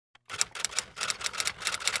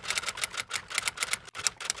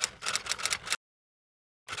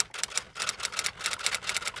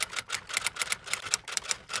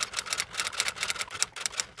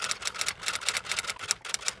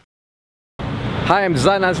Hi, I'm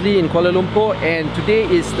Zan Azli in Kuala Lumpur, and today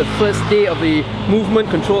is the first day of the movement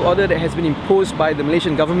control order that has been imposed by the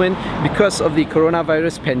Malaysian government because of the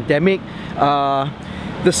coronavirus pandemic.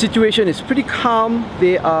 The situation is pretty calm.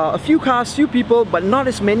 There are a few cars, few people, but not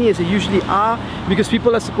as many as there usually are because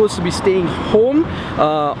people are supposed to be staying home.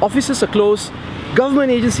 Offices are closed.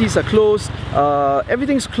 Government agencies are closed,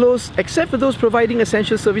 everything's closed except for those providing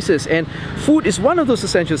essential services, and food is one of those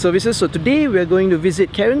essential services. So today we're going to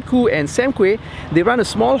visit Karen Khoo and Sam Kuih. They run a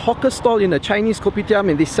small hawker stall in a Chinese kopitiam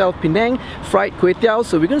and they sell Penang fried kuih teow.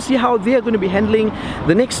 So we're going to see how they are going to be handling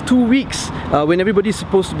the next 2 weeks when everybody's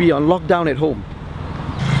supposed to be on lockdown at home.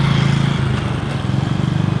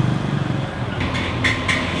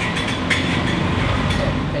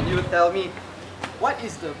 Can you tell me, what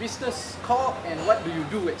is the business called and what do you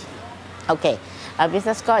do actually? Okay, our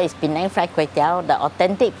business called is Penang fried kuih teow, the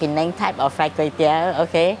authentic Penang type of fried kuih teow.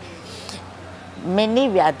 Okay, mainly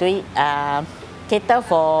we are doing cater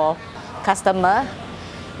for customer.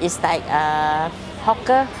 It's like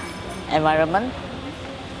hawker environment.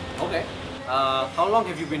 Okay. How long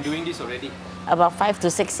have you been doing this already? About 5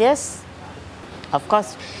 to 6 years. Of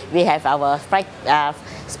course, we have our fried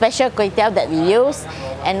special kuih teow that we use,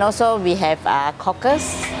 and also we have cockles.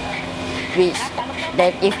 Which,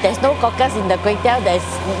 that if there's no cockles in the kuih teow, there's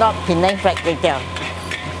not Penang fried kuih teow.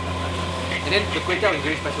 And then the kuih teow is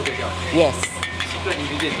very special kuih teow. Yes. Secret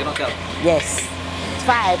ingredient, cannot tell. Yes. As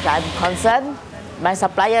far as I'm concerned, my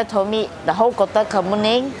supplier told me the whole Kota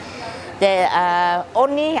Kemuning, that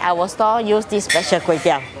only our store use this special kuih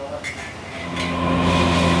teow.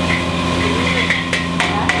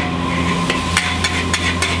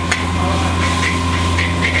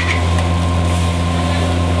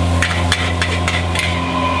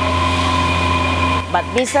 But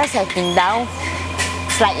business has been down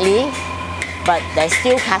slightly, but there's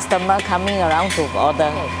still customer coming around to order.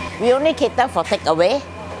 We only cater for takeaway,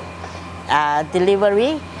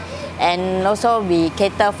 delivery, and also we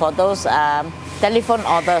cater for those telephone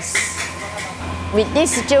orders. With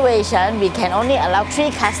this situation, we can only allow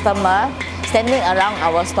 3 customers standing around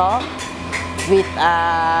our store with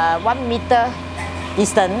 1 meter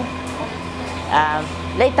distance.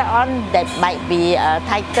 Later on, that might be a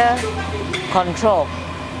tighter control.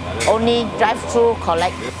 Only drive-through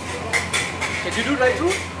collect. Can you do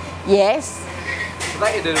drive-through? Yes.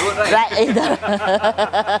 Right in the road, right? Right in the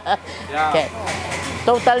Yeah. Okay.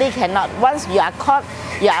 Totally cannot. Once you are caught,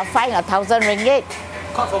 you are fined 1,000 ringgit.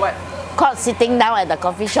 Caught for what? Caught sitting down at the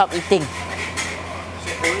coffee shop eating.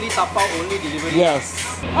 So only tapao, only delivery? Yes.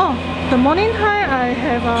 Oh, the morning time I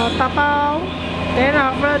have a tapao. Then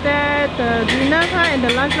after that, the dinner time and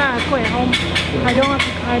the lunch time I cook at home.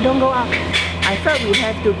 I don't go out. I felt we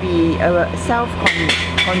have to be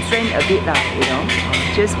self-constrained a bit, you know.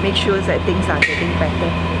 Just make sure that things are getting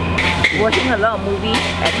better. Watching a lot of movies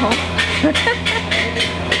at home.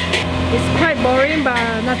 It's quite boring, but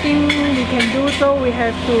nothing we can do, so we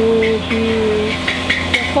have to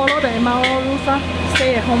follow the MRO rules,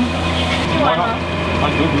 stay at home.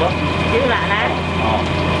 Anh煮咗？煮辣啦。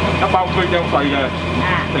一包居州細嘅，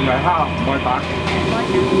定係蝦唔愛蛋？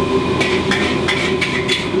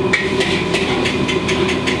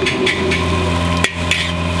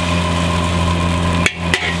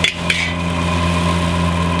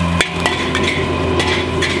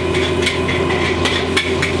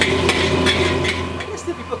 There's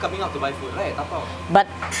still people coming out to buy food, right? Tapao. But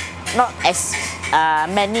not as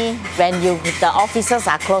many when the offices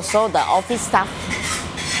are closed, so the office staff,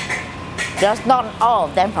 just not all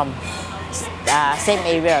of them from same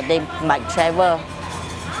area. They might travel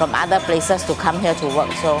from other places to come here to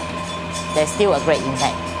work, so there's still a great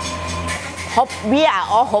impact. We are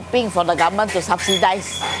all hoping for the government to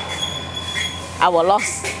subsidize our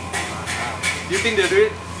loss. Do you think they'll do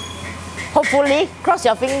it? Hopefully, cross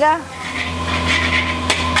your finger.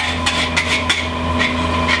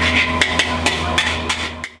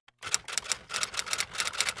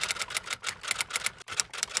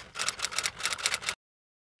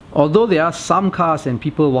 Although there are some cars and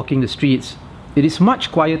people walking the streets, it is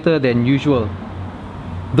much quieter than usual.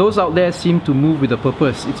 Those out there seem to move with a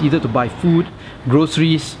purpose. It's either to buy food,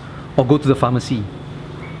 groceries, or go to the pharmacy.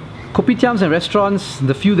 Kopitiams and restaurants,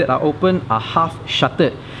 the few that are open, are half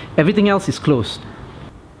shuttered. Everything else is closed.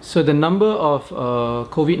 So the number of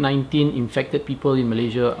COVID-19 infected people in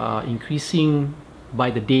Malaysia are increasing by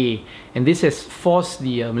the day, and this has forced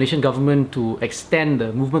the Malaysian government to extend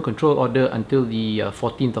the movement control order until the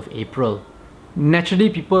 14th of April. Naturally,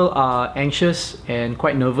 people are anxious and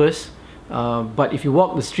quite nervous. But if you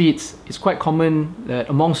walk the streets, it's quite common that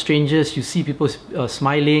among strangers you see people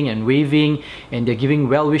smiling and waving, and they're giving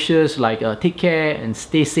well wishes like take care and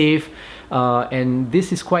stay safe, and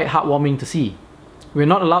this is quite heartwarming to see. We're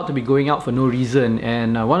not allowed to be going out for no reason,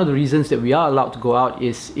 and one of the reasons that we are allowed to go out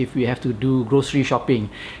is if we have to do grocery shopping,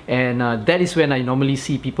 and that is when I normally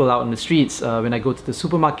see people out on the streets. When I go to the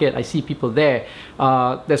supermarket, I see people there.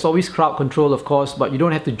 There's always crowd control, of course, but you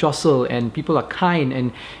don't have to jostle, and people are kind,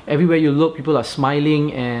 and everywhere you look people are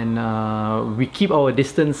smiling, and we keep our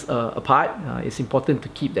distance apart. It's important to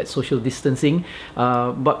keep that social distancing,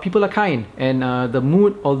 but people are kind, and the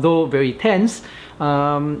mood, although very tense,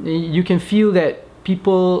 you can feel that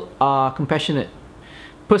people are compassionate.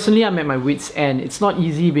 Personally, I'm at my wit's end. It's not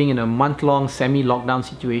easy being in a month-long semi-lockdown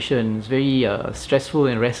situation. It's very stressful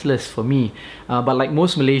and restless for me. But like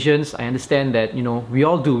most Malaysians, I understand that, you know, we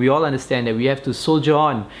all understand that we have to soldier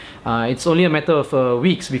on. It's only a matter of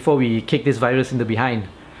weeks before we kick this virus in the behind.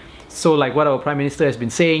 So like what our Prime Minister has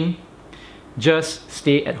been saying, just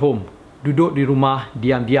stay at home. Duduk di rumah,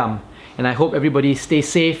 diam-diam. And I hope everybody stays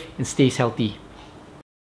safe and stays healthy.